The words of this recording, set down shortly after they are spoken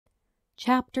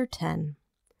Chapter 10.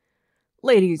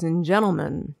 Ladies and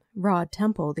gentlemen, Rod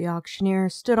Temple, the auctioneer,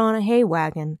 stood on a hay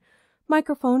wagon,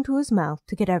 microphone to his mouth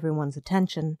to get everyone's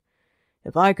attention.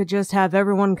 If I could just have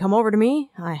everyone come over to me,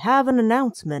 I have an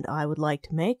announcement I would like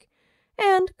to make,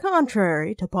 and,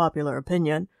 contrary to popular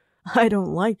opinion, I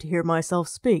don't like to hear myself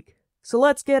speak. So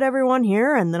let's get everyone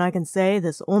here, and then I can say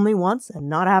this only once and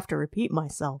not have to repeat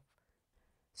myself.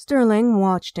 Sterling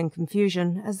watched in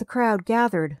confusion as the crowd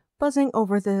gathered, buzzing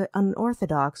over the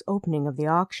unorthodox opening of the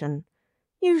auction.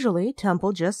 Usually,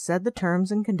 Temple just said the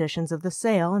terms and conditions of the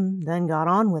sale and then got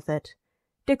on with it.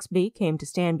 Dixby came to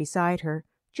stand beside her,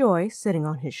 Joy sitting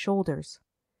on his shoulders.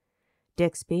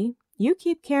 "Dixby, you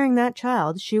keep carrying that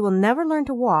child, she will never learn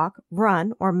to walk,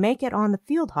 run, or make it on the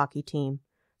field hockey team,"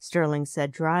 Sterling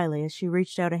said dryly as she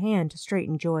reached out a hand to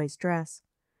straighten Joy's dress.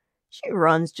 "She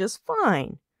runs just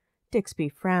fine." Dixby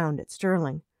frowned at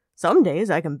Sterling. "Some days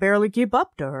I can barely keep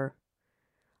up to her."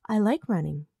 "I like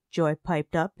running," Joy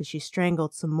piped up as she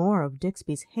strangled some more of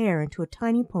Dixby's hair into a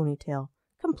tiny ponytail,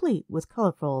 complete with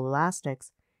colorful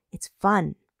elastics. "It's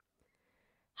fun."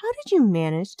 "How did you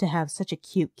manage to have such a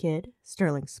cute kid?"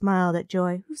 Sterling smiled at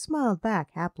Joy, who smiled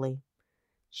back happily.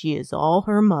 "She is all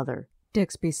her mother,"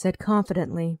 Dixby said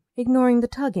confidently, ignoring the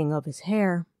tugging of his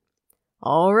hair.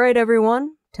 "All right,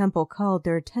 everyone," Temple called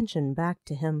their attention back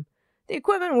to him. "The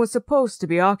equipment was supposed to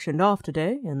be auctioned off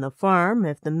today, and the farm,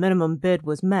 if the minimum bid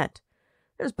was met.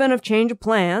 There's been a change of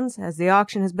plans, as the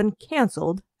auction has been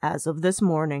cancelled as of this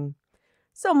morning.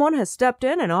 Someone has stepped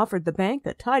in and offered the bank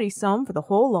a tidy sum for the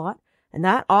whole lot, and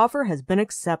that offer has been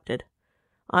accepted.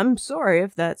 I'm sorry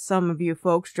if that some of you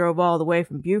folks drove all the way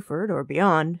from Beaufort or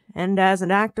beyond, and as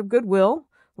an act of goodwill,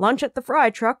 lunch at the fry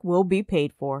truck will be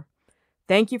paid for.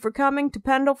 Thank you for coming to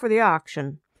Pendle for the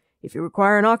auction. If you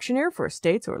require an auctioneer for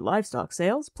estates or livestock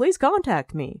sales, please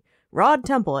contact me, Rod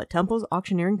Temple at Temple's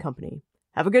Auctioneering Company.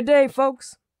 Have a good day,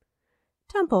 folks."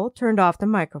 Temple turned off the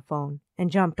microphone and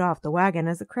jumped off the wagon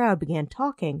as the crowd began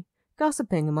talking,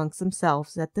 gossiping amongst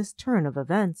themselves at this turn of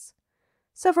events.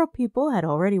 Several people had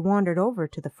already wandered over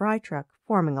to the fry truck,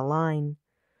 forming a line.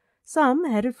 Some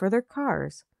headed for their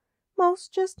cars.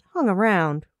 Most just hung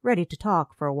around, ready to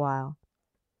talk for a while.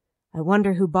 "I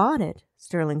wonder who bought it,"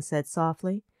 Sterling said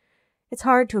softly. "It's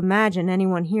hard to imagine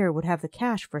anyone here would have the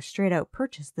cash for a straight-out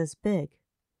purchase this big."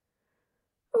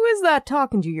 "Who is that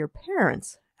talking to your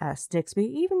parents?" asked Dixby,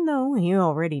 even though he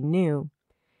already knew.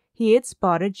 He had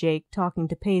spotted Jake talking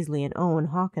to Paisley and Owen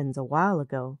Hawkins a while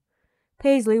ago.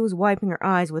 Paisley was wiping her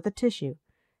eyes with a tissue,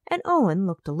 and Owen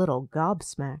looked a little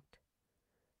gobsmacked.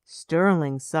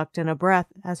 Sterling sucked in a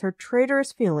breath as her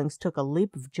traitorous feelings took a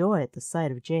leap of joy at the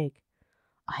sight of Jake.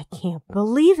 "I can't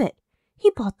believe it!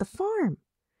 He bought the farm!"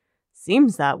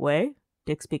 "Seems that way,"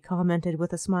 Dixby commented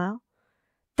with a smile.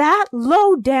 "That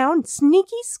low-down,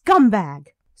 sneaky scumbag!"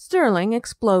 Sterling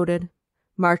exploded,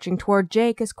 marching toward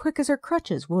Jake as quick as her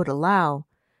crutches would allow.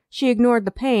 She ignored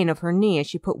the pain of her knee as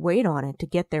she put weight on it to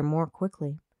get there more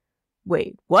quickly.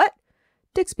 "Wait, what?"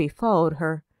 Dixby followed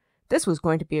her. This was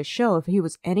going to be a show if he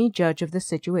was any judge of the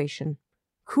situation.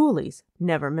 Coolies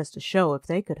never missed a show if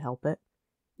they could help it.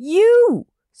 "You!"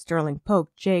 Sterling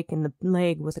poked Jake in the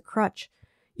leg with a crutch.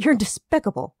 "You're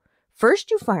despicable.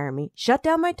 First you fire me, shut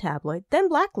down my tabloid, then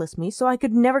blacklist me so I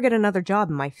could never get another job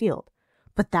in my field.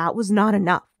 But that was not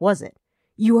enough, was it?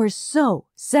 You are so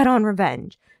set on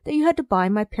revenge that you had to buy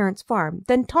my parents' farm,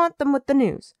 then taunt them with the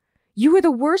news. You are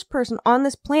the worst person on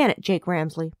this planet, Jake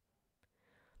Ramsley."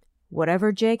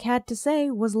 Whatever Jake had to say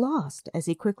was lost as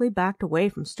he quickly backed away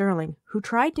from Sterling, who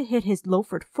tried to hit his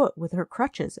loafered foot with her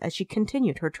crutches as she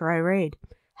continued her tirade.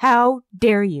 "How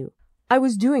dare you? I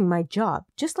was doing my job,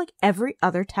 just like every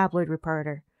other tabloid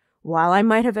reporter. While I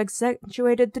might have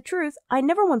accentuated the truth, I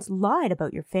never once lied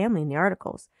about your family in the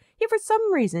articles. Yet for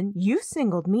some reason, you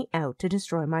singled me out to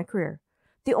destroy my career.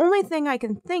 The only thing I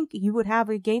can think you would have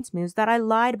against me is that I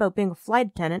lied about being a flight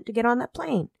attendant to get on that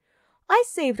plane. I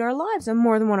saved our lives on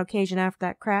more than one occasion after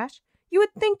that crash. You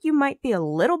would think you might be a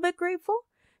little bit grateful,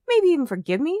 maybe even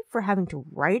forgive me for having to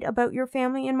write about your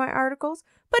family in my articles.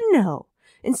 But no,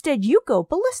 instead you go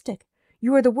ballistic.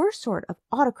 You are the worst sort of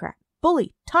autocrat,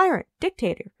 bully, tyrant,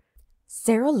 dictator.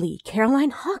 Sarah Lee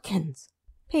Caroline Hawkins,"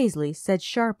 Paisley said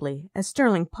sharply as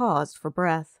Sterling paused for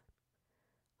breath.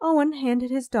 Owen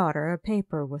handed his daughter a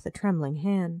paper with a trembling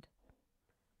hand.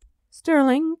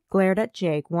 Sterling glared at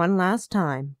Jake one last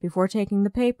time before taking the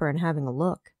paper and having a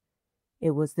look.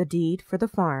 It was the deed for the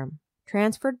farm,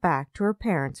 transferred back to her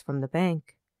parents from the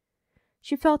bank.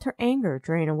 She felt her anger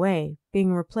drain away,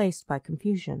 being replaced by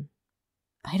confusion.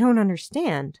 "I don't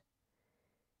understand."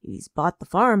 "He's bought the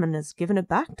farm and has given it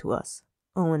back to us,"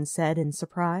 Owen said in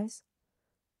surprise.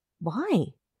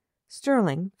 "Why?"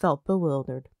 Sterling felt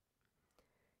bewildered.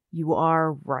 "You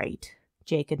are right,"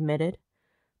 Jake admitted.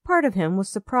 Part of him was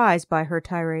surprised by her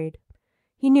tirade.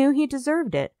 He knew he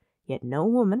deserved it, yet no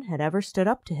woman had ever stood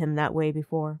up to him that way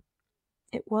before.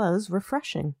 It was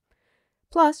refreshing.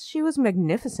 Plus, she was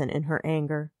magnificent in her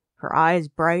anger, her eyes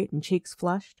bright and cheeks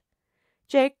flushed.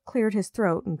 Jake cleared his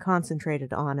throat and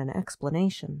concentrated on an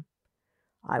explanation.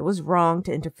 "I was wrong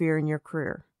to interfere in your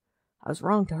career. I was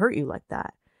wrong to hurt you like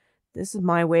that. This is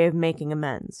my way of making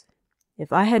amends.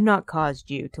 If I had not caused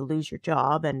you to lose your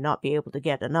job and not be able to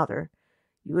get another,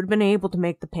 you would have been able to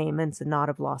make the payments and not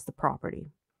have lost the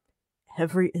property.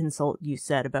 Every insult you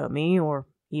said about me, or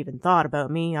even thought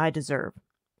about me, I deserve.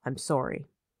 I'm sorry."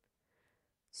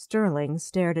 Sterling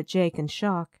stared at Jake in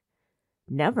shock.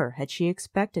 Never had she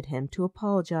expected him to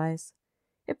apologize.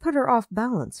 It put her off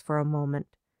balance for a moment.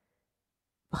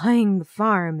 "Buying the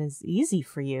farm is easy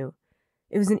for you.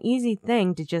 It was an easy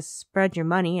thing to just spread your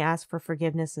money, ask for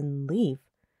forgiveness, and leave.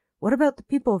 What about the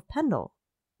people of Pendle?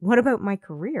 What about my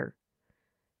career?"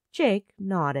 Jake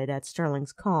nodded at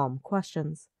Sterling's calm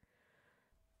questions.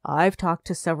 "I've talked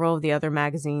to several of the other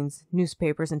magazines,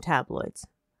 newspapers, and tabloids.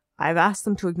 I've asked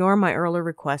them to ignore my earlier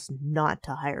request not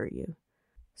to hire you.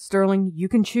 Sterling, you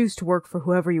can choose to work for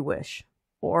whoever you wish.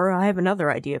 Or I have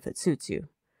another idea if it suits you.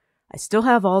 I still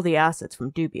have all the assets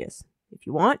from Dubious. If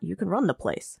you want, you can run the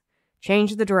place.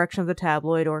 Change the direction of the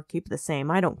tabloid or keep it the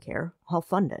same, I don't care. I'll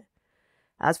fund it.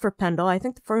 As for Pendle, I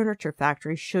think the furniture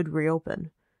factory should reopen.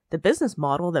 The business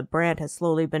model that Brandt has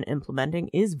slowly been implementing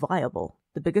is viable.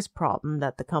 The biggest problem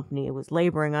that the company was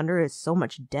laboring under is so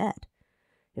much debt.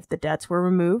 If the debts were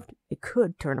removed, it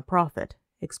could turn a profit,"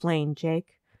 explained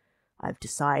Jake. "I've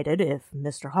decided, if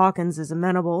Mr. Hawkins is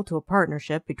amenable to a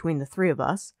partnership between the three of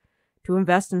us, to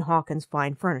invest in Hawkins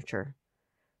Fine Furniture.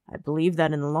 I believe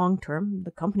that in the long term,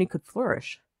 the company could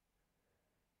flourish."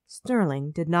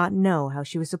 Sterling did not know how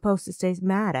she was supposed to stay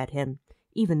mad at him,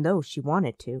 even though she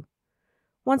wanted to.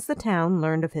 Once the town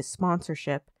learned of his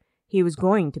sponsorship, he was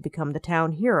going to become the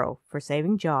town hero for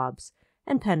saving jobs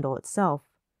and Pendle itself.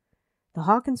 The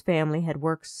Hawkins family had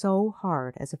worked so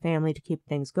hard as a family to keep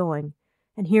things going,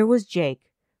 and here was Jake,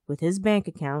 with his bank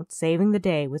account, saving the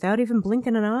day without even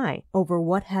blinking an eye over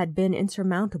what had been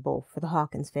insurmountable for the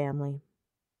Hawkins family.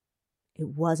 It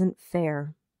wasn't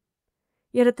fair.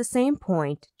 Yet at the same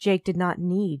point, Jake did not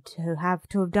need to have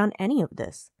done any of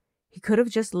this. He could have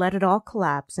just let it all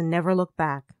collapse and never looked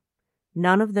back.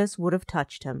 None of this would have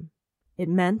touched him. It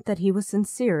meant that he was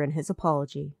sincere in his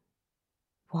apology.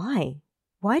 "Why?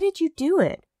 Why did you do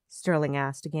it?" Sterling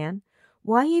asked again.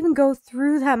 "Why even go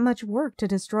through that much work to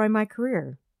destroy my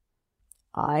career?"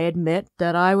 "I admit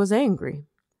that I was angry.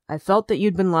 I felt that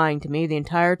you'd been lying to me the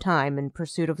entire time in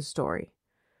pursuit of a story.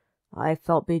 I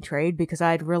felt betrayed because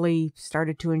I'd really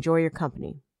started to enjoy your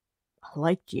company. I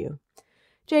liked you."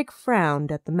 Jake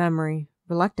frowned at the memory,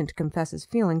 reluctant to confess his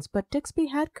feelings, but Dixby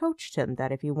had coached him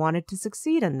that if he wanted to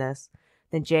succeed in this,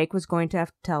 then Jake was going to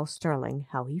have to tell Sterling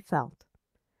how he felt.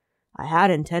 "I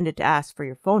had intended to ask for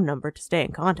your phone number to stay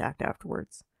in contact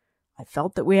afterwards. I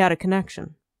felt that we had a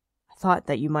connection. I thought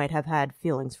that you might have had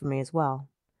feelings for me as well."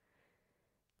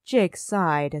 Jake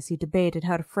sighed as he debated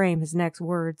how to frame his next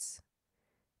words.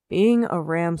 "Being a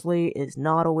Ramsley is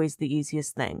not always the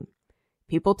easiest thing.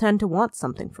 People tend to want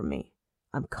something from me.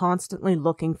 I'm constantly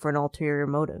looking for an ulterior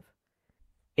motive.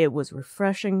 It was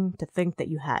refreshing to think that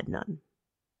you had none."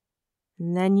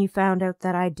 "And then you found out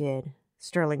that I did,"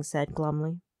 Sterling said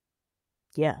glumly.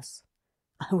 "Yes.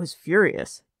 I was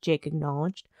furious," Jake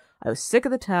acknowledged. "I was sick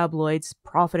of the tabloids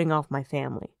profiting off my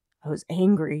family. I was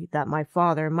angry that my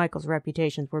father and Michael's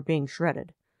reputations were being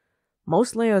shredded.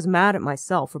 Mostly I was mad at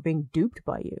myself for being duped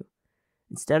by you.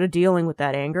 Instead of dealing with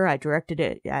that anger, I directed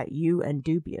it at you and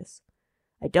Dubious.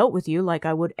 I dealt with you like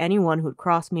I would anyone who'd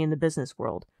crossed me in the business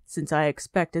world, since I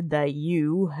expected that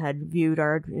you had viewed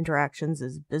our interactions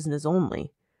as business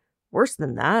only. Worse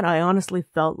than that, I honestly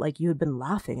felt like you had been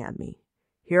laughing at me.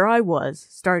 Here I was,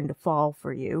 starting to fall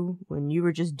for you, when you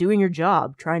were just doing your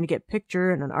job, trying to get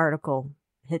picture in an article.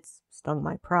 It stung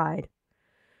my pride.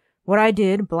 What I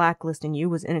did, blacklisting you,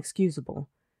 was inexcusable.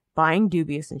 Buying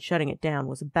Dubious and shutting it down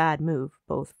was a bad move,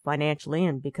 both financially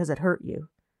and because it hurt you.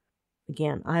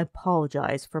 Again, I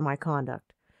apologize for my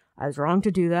conduct. I was wrong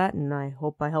to do that, and I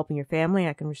hope by helping your family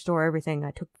I can restore everything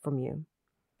I took from you."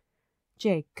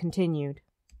 Jake continued.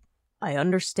 "I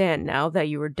understand now that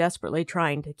you were desperately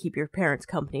trying to keep your parents'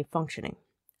 company functioning.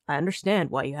 I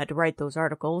understand why you had to write those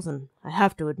articles, and I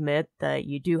have to admit that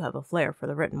you do have a flair for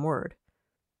the written word.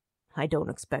 I don't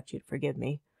expect you to forgive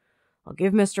me. I'll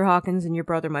give Mr. Hawkins and your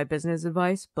brother my business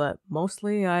advice, but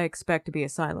mostly I expect to be a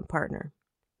silent partner.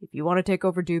 If you want to take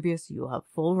over Dubious, you'll have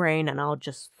full reign and I'll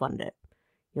just fund it.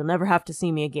 You'll never have to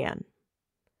see me again.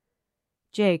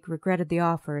 Jake regretted the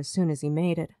offer as soon as he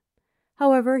made it.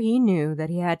 However, he knew that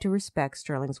he had to respect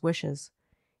Sterling's wishes.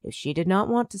 If she did not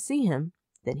want to see him,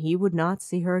 then he would not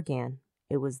see her again.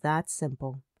 It was that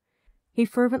simple. He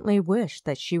fervently wished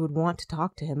that she would want to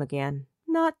talk to him again,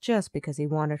 not just because he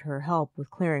wanted her help with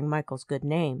clearing Michael's good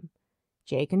name.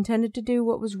 Jake intended to do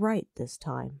what was right this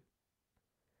time.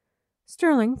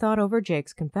 Sterling thought over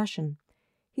Jake's confession.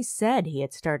 He said he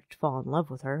had started to fall in love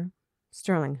with her.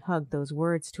 Sterling hugged those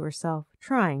words to herself,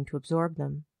 trying to absorb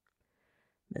them.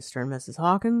 Mr. and Mrs.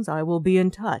 Hawkins, I will be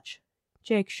in touch.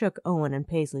 Jake shook Owen and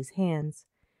Paisley's hands.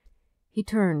 He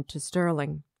turned to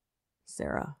Sterling.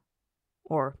 Sarah.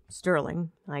 Or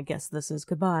Sterling, I guess this is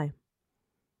goodbye.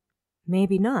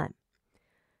 Maybe not.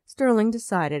 Sterling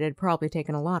decided it had probably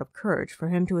taken a lot of courage for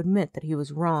him to admit that he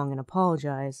was wrong and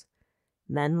apologize.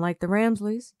 Men like the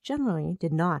Ramsleys generally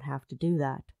did not have to do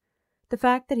that. The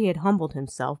fact that he had humbled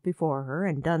himself before her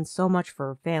and done so much for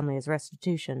her family as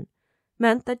restitution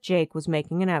meant that Jake was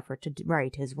making an effort to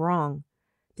right his wrong.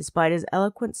 Despite his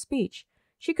eloquent speech,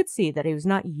 she could see that he was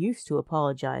not used to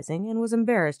apologizing and was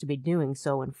embarrassed to be doing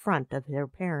so in front of their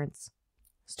parents.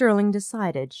 Sterling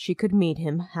decided she could meet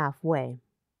him halfway.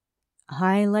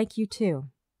 I like you too.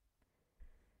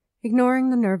 Ignoring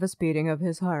the nervous beating of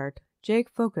his heart, Jake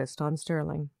focused on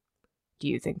Sterling. Do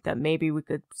you think that maybe we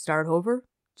could start over?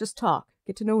 Just talk,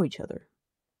 get to know each other.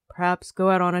 Perhaps go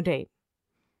out on a date.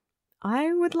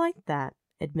 I would like that,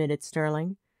 admitted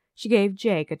Sterling. She gave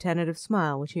Jake a tentative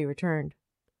smile, which he returned.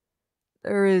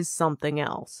 There is something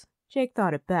else. Jake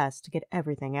thought it best to get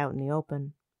everything out in the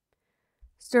open.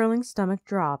 Sterling's stomach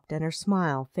dropped and her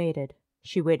smile faded.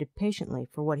 She waited patiently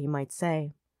for what he might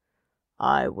say.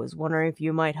 I was wondering if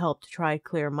you might help to try to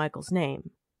clear Michael's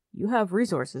name. You have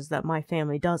resources that my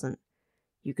family doesn't.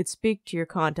 You could speak to your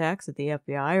contacts at the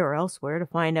FBI or elsewhere to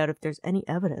find out if there's any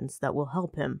evidence that will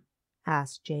help him,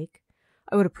 asked Jake.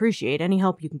 I would appreciate any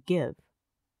help you can give.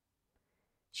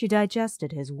 She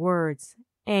digested his words,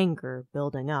 anger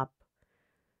building up.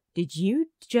 Did you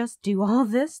just do all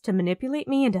this to manipulate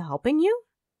me into helping you?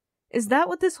 Is that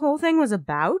what this whole thing was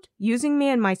about? Using me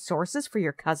and my sources for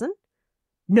your cousin?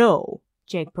 No,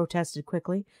 Jake protested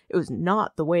quickly. It was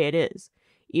not the way it is.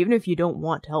 Even if you don't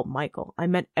want to help Michael, I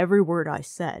meant every word I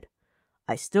said.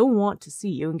 I still want to see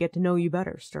you and get to know you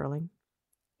better, Sterling.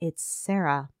 It's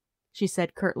Sarah, she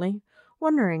said curtly,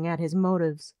 wondering at his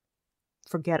motives.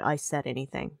 Forget I said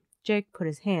anything. Jake put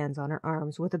his hands on her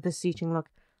arms with a beseeching look.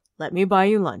 Let me buy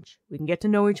you lunch. We can get to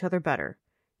know each other better.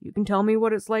 You can tell me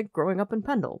what it's like growing up in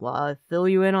Pendle while I fill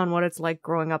you in on what it's like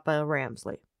growing up at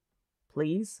Ramsley.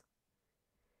 Please?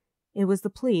 It was the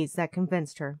please that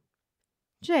convinced her.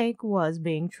 Jake was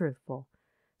being truthful.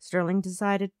 Sterling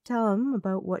decided to tell him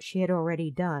about what she had already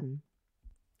done.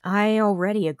 I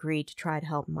already agreed to try to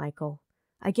help Michael.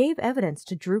 I gave evidence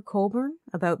to Drew Colburn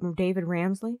about David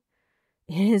Ramsley.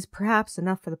 It is perhaps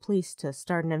enough for the police to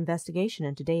start an investigation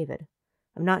into David.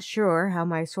 I'm not sure how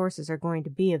my sources are going to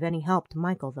be of any help to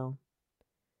Michael, though.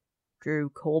 Drew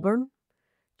Colburn?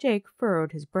 Jake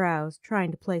furrowed his brows,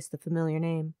 trying to place the familiar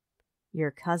name.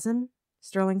 Your cousin?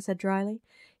 Sterling said dryly.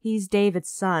 He's David's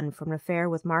son from an affair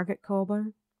with Margaret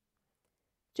Colburn.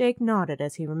 Jake nodded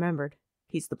as he remembered.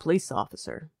 He's the police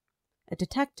officer. A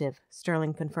detective,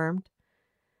 Sterling confirmed.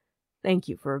 Thank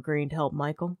you for agreeing to help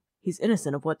Michael. He's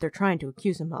innocent of what they're trying to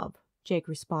accuse him of, Jake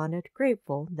responded,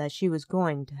 grateful that she was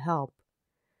going to help.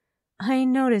 I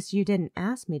noticed you didn't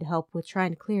ask me to help with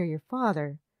trying to clear your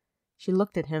father. She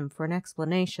looked at him for an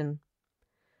explanation.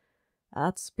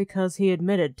 That's because he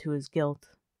admitted to his guilt.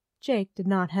 Jake did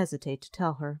not hesitate to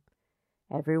tell her.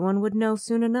 Everyone would know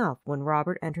soon enough when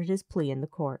Robert entered his plea in the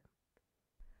court.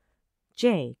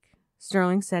 Jake,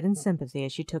 Sterling said in sympathy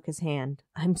as she took his hand,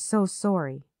 I'm so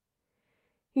sorry.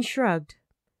 He shrugged.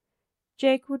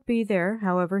 Jake would be there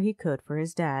however he could for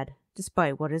his dad,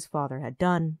 despite what his father had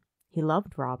done. He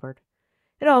loved Robert.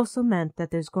 It also meant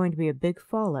that there's going to be a big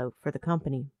fallout for the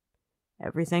company.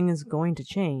 Everything is going to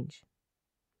change.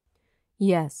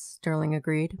 Yes, Sterling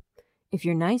agreed. If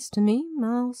you're nice to me,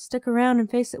 I'll stick around and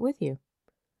face it with you.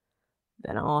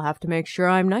 Then I'll have to make sure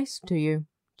I'm nice to you.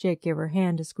 Jake gave her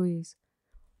hand a squeeze.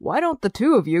 Why don't the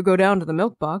two of you go down to the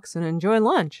milk box and enjoy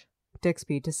lunch?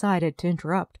 Dixby decided to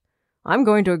interrupt. I'm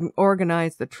going to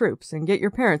organize the troops and get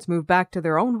your parents moved back to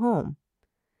their own home.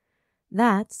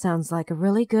 That sounds like a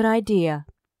really good idea.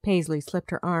 Paisley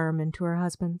slipped her arm into her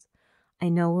husband's. I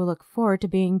know we'll look forward to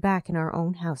being back in our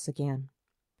own house again.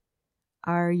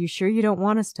 Are you sure you don't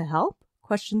want us to help?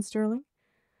 Questioned Sterling.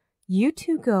 You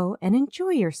two go and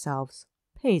enjoy yourselves.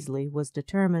 Paisley was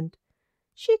determined.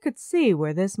 She could see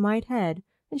where this might head,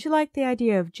 and she liked the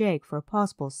idea of Jake for a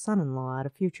possible son-in-law at a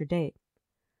future date.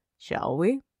 "Shall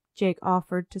we?" Jake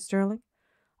offered to Sterling.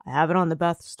 "I have it on the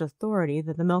best authority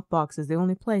that the milk box is the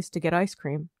only place to get ice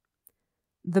cream."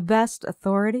 "The best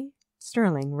authority?"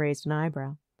 Sterling raised an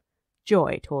eyebrow.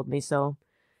 "Joy told me so."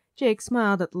 Jake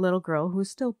smiled at the little girl who was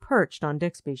still perched on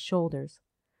Dixby's shoulders.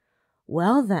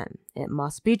 "Well then, it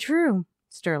must be true,"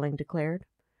 Sterling declared.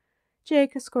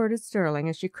 Jake escorted Sterling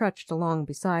as she crutched along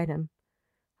beside him.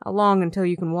 "How long until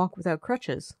you can walk without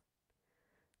crutches?"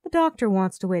 "The doctor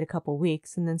wants to wait a couple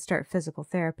weeks and then start physical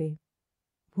therapy."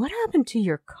 "What happened to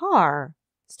your car?"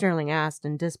 Sterling asked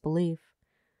in disbelief.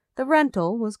 The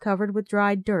rental was covered with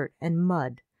dried dirt and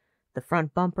mud, the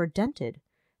front bumper dented,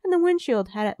 and the windshield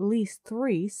had at least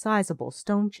 3 sizable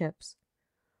stone chips.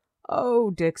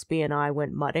 "Oh, Dixby and I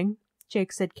went mudding,"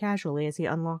 Jake said casually as he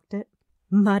unlocked it.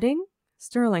 "Mudding?"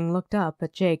 Sterling looked up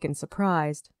at Jake in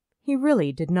surprise. He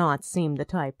really did not seem the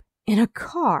type. "In a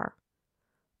car?"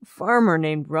 "A farmer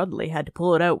named Rudley had to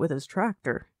pull it out with his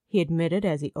tractor," he admitted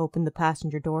as he opened the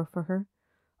passenger door for her.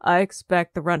 "I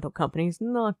expect the rental company's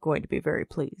not going to be very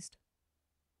pleased."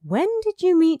 "When did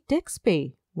you meet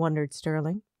Dixby?" wondered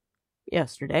Sterling.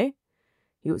 "Yesterday.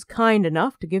 He was kind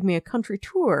enough to give me a country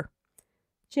tour."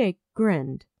 Jake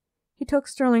grinned. He took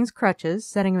Sterling's crutches,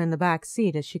 setting him in the back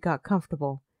seat as she got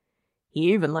comfortable.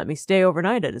 "He even let me stay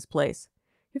overnight at his place.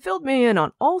 He filled me in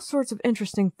on all sorts of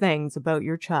interesting things about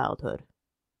your childhood."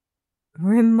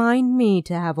 "Remind me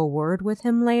to have a word with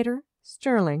him later?"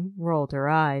 Sterling rolled her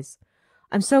eyes.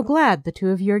 "I'm so glad the two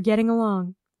of you are getting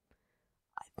along."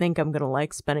 "I think I'm going to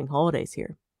like spending holidays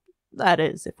here. That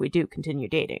is, if we do continue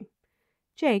dating."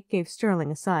 Jake gave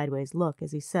Sterling a sideways look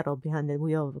as he settled behind the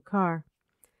wheel of the car.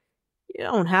 "You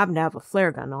don't happen to have a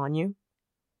flare gun on you?"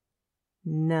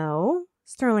 "No."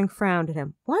 Sterling frowned at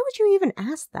him. "Why would you even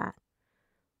ask that?"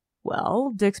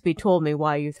 "Well, Dixby told me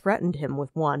why you threatened him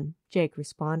with one," Jake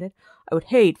responded. "I would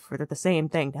hate for the same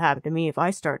thing to happen to me if I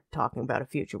started talking about a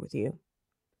future with you."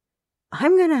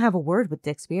 "I'm going to have a word with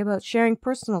Dixby about sharing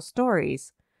personal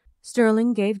stories."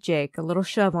 Sterling gave Jake a little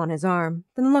shove on his arm,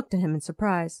 then looked at him in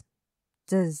surprise.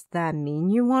 "Does that mean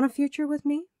you want a future with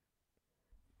me?"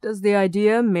 "Does the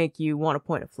idea make you want to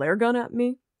point a flare gun at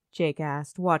me?" Jake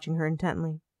asked, watching her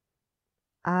intently.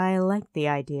 "I like the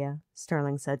idea,"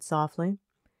 Sterling said softly.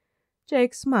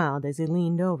 Jake smiled as he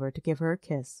leaned over to give her a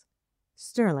kiss.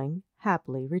 Sterling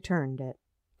happily returned it.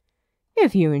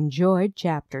 If you enjoyed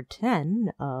Chapter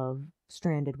 10 of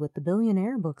Stranded with the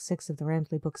Billionaire, Book 6 of the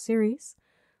Ramsley book series,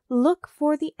 look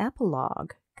for the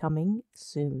epilogue coming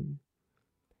soon.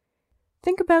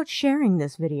 Think about sharing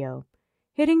this video.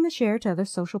 Hitting the share to other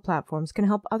social platforms can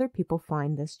help other people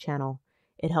find this channel.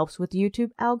 It helps with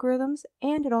YouTube algorithms,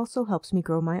 and it also helps me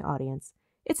grow my audience.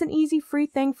 It's an easy, free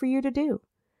thing for you to do.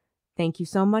 Thank you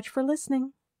so much for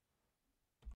listening.